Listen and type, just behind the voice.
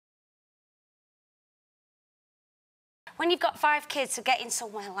when you've got 5 kids, to get in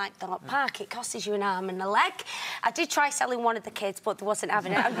somewhere like Thorpe Park, it costs you an arm and a leg. I did try selling one of the kids, but they wasn't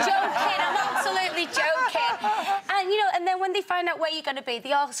having it. I'm joking, I'm absolutely joking. And, you know, and then when they find out where you're going to be,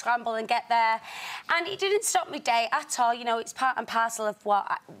 they all scramble and get there. And it didn't stop my day at all, you know, it's part and parcel of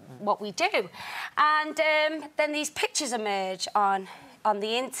what we do. And then these pictures emerge on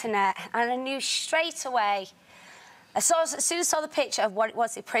the internet, and I knew straight away. As soon as I saw the picture of what it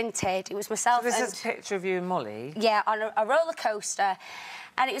was they printed, it was myself. So this is a picture of you and Molly? Yeah, on a roller coaster.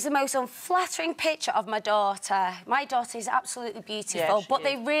 And it was the most unflattering picture of my daughter. My daughter is absolutely beautiful, but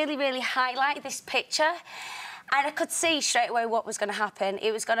they really, really highlighted this picture. And I could see straight away what was going to happen.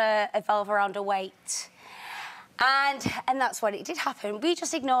 It was going to evolve around her weight. And that's when it did happen. We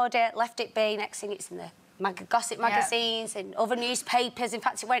just ignored it, left it be. Next thing, it's in the gossip magazines and other newspapers. In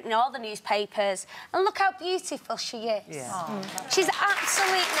fact, it went in all the newspapers. And look how beautiful she is. Yeah. She's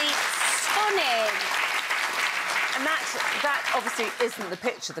absolutely stunning. And that obviously isn't the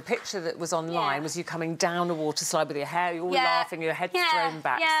picture. The picture that was online was you coming down a water slide with your hair, you're all laughing, your head thrown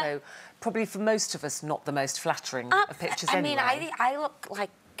back. So probably for most of us, not the most flattering of pictures anyway. I mean, I look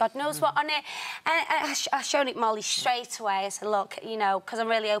like God knows what on it. And I showed it Molly straight away. I said, look, you know, because I'm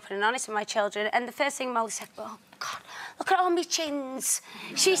really open and honest with my children. And the first thing Molly said, oh, God, look at all my chins,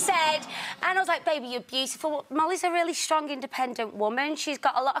 she said. And I was like, baby, you're beautiful. Molly's a really strong, independent woman. She's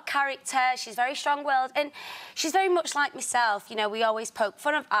got a lot of character. She's very strong-willed. And she's very much like myself. You know, we always poke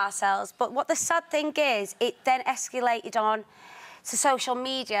fun of ourselves. But what the sad thing is, it then escalated on to social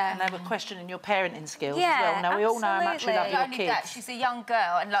media. And they were questioning your parenting skills as well. Now, we all know how much you love your kids. That, she's a young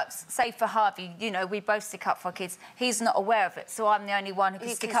girl, and, like, say for Harvey, you know, we both stick up for our kids. He's not aware of it, so I'm the only one who can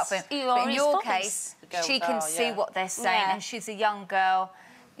stick up for him. But in your case, she can see what they're saying, and she's a young girl.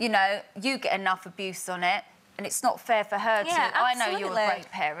 You know, you get enough abuse on it, and it's not fair for her to... I know you're a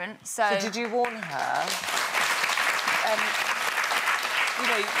great parent, so... So did you warn her? You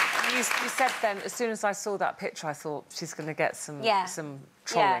know, you said then, as soon as I saw that picture, I thought she's going to get some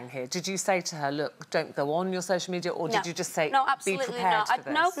trolling here. Did you say to her, look, don't go on your social media, or did you just say, be prepared for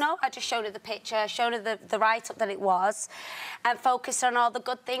this? No, I just showed her the picture, showed her the write-up that it was, and focused on all the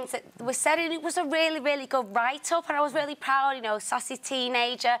good things that were said, and it was a really, really good write-up, and I was really proud, you know, sassy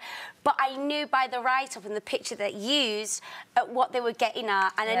teenager, but I knew by the write-up and the picture that used at what they were getting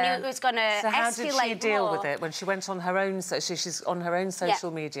at, and I knew it was going to escalate more. So how did she deal with it when she went on her own, she's on her own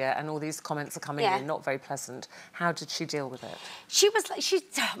social media, and all these comments are coming in, not very pleasant. How did she deal with it? She was like,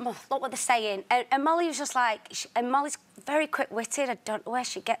 look what they're saying. And Molly was just like, and Molly's very quick-witted. I don't know where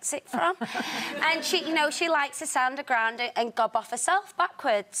she gets it from. And she, you know, she likes to stand her ground and gob off herself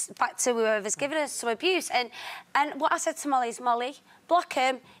backwards, back to whoever's given her some abuse. And what I said to Molly is, Molly, block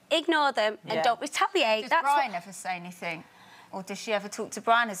them, ignore them, and don't retaliate. Does Brian ever say anything? Or does she ever talk to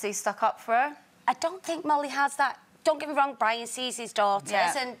Brian? Has he stuck up for her? I don't think Molly has that. Don't get me wrong, Brian sees his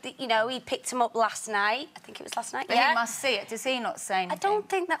daughters, and, you know, he picked them up last night. I think it was last night, But he must see it. Does he not say anything? I don't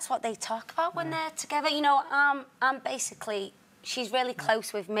think that's what they talk about when they're together. You know, I'm basically... She's really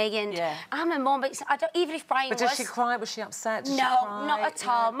close with me, and I'm a mum, but I don't, even if Brian But did she cry? Was she upset? Did no, she cry? Not at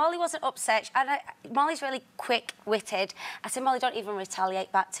all. Molly wasn't upset. And Molly's really quick-witted. I said, Molly, don't even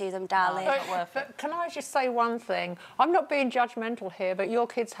retaliate back to them, darling. But can I just say one thing? I'm not being judgmental here, but your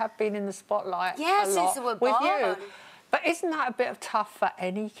kids have been in the spotlight a lot since they were born. with you. But isn't that a bit of tough for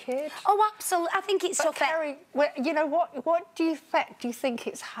any kid? Oh, absolutely. I think it's tough. Kerry, you know, what effect do you think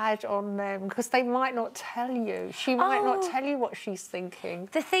it's had on them? Because they might not tell you. She might not tell you what she's thinking.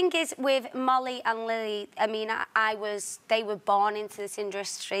 The thing is, with Molly and Lily, I mean, they were born into this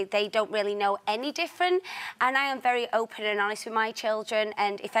industry. They don't really know any different. And I am very open and honest with my children.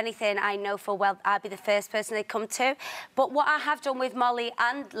 And if anything, I know full well I'll be the first person they come to. But what I have done with Molly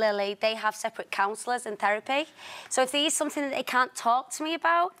and Lily, they have separate counsellors and therapy. So if is something that they can't talk to me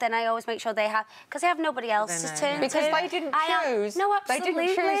about, then I always make sure they have, because they have nobody else to turn to. Because they didn't choose. No, absolutely. They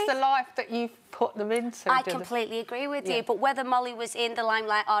didn't choose the life that you've put them into. I completely agree with you. But whether Molly was in the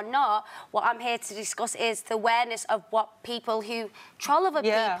limelight or not, what I'm here to discuss is the awareness of what people who troll other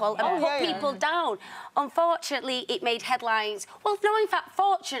people and put people down. Unfortunately, it made headlines. Well, no, in fact,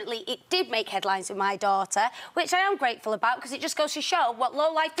 fortunately, it did make headlines with my daughter, which I am grateful about, because it just goes to show what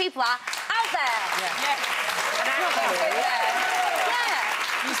low-life people are out there.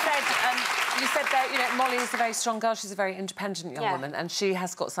 You said that, you know, Molly is a very strong girl. She's a very independent young woman, and she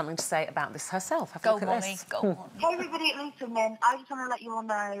has got something to say about this herself. Have a look at this. Go on. Hey, everybody, at Least Men. I just want to let you all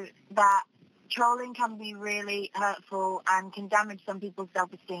know that trolling can be really hurtful and can damage some people's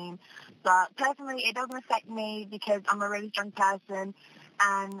self-esteem. But personally, it doesn't affect me because I'm a really strong person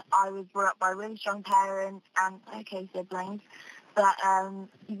and I was brought up by really strong parents and, siblings. But,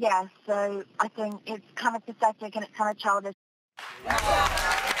 yeah, so I think it's kind of pathetic and it's kind of childish.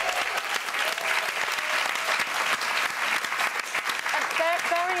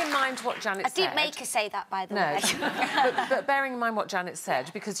 Bearing in mind what Janet said... I didn't make her say that, by the way. but bearing in mind what Janet said,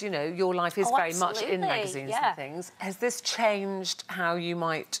 because, you know, your life is very much in magazines and things, has this changed how you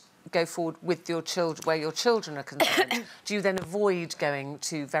might go forward with your children, where your children are concerned? Do you then avoid going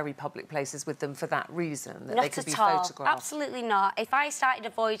to very public places with them for that reason, that they could be photographed? Absolutely not. If I started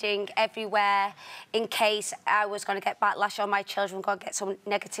avoiding everywhere in case I was going to get backlash or my children were going to get some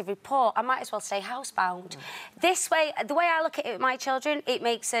negative report, I might as well stay housebound. This way, the way I look at it with my children, it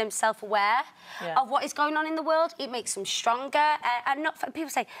makes them self-aware of what is going on in the world. It makes them stronger. And not people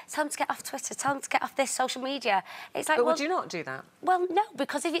say, tell them to get off Twitter, tell them to get off this social media. It's like, but would you not do that? Well, no,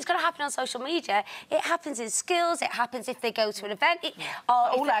 because if it's going to happen on social media, it happens in schools, it happens if they go to an event,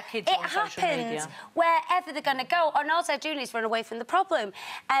 all our kids are on social media. It happens wherever they're going to go, and all they're doing is run away from the problem.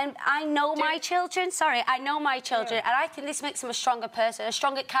 And I know my children, I know my children, and I think this makes them a stronger person, a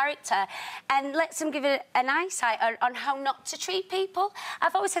stronger character, and lets them give it an eyesight on how not to treat people.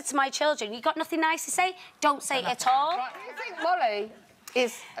 I've always said to my children, you got nothing nice to say, don't say it at all. Right. Do you think Molly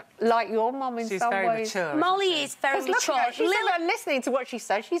is like your mum in some ways? She's very mature. Molly is very mature. Listening to what she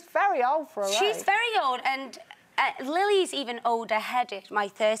says, she's very old for her age. She's very old, and Lily's even older-headed. My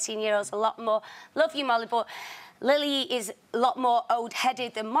 13-year-old's a lot more... Love you, Molly, but Lily is a lot more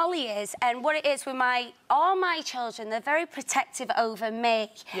old-headed than Molly is. And what it is with all my children, they're very protective over me.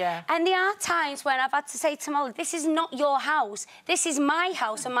 Yeah. And there are times when I've had to say to Molly, this is not your house. This is my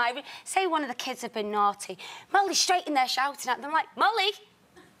house and my... Say one of the kids have been naughty. Molly's straight in there shouting at them like, Molly,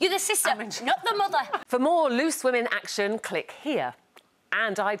 you're the sister, not the mother. For more Loose Women action, click here.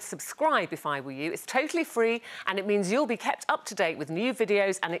 And I'd subscribe if I were you. It's totally free and it means you'll be kept up to date with new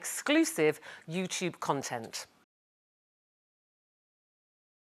videos and exclusive YouTube content.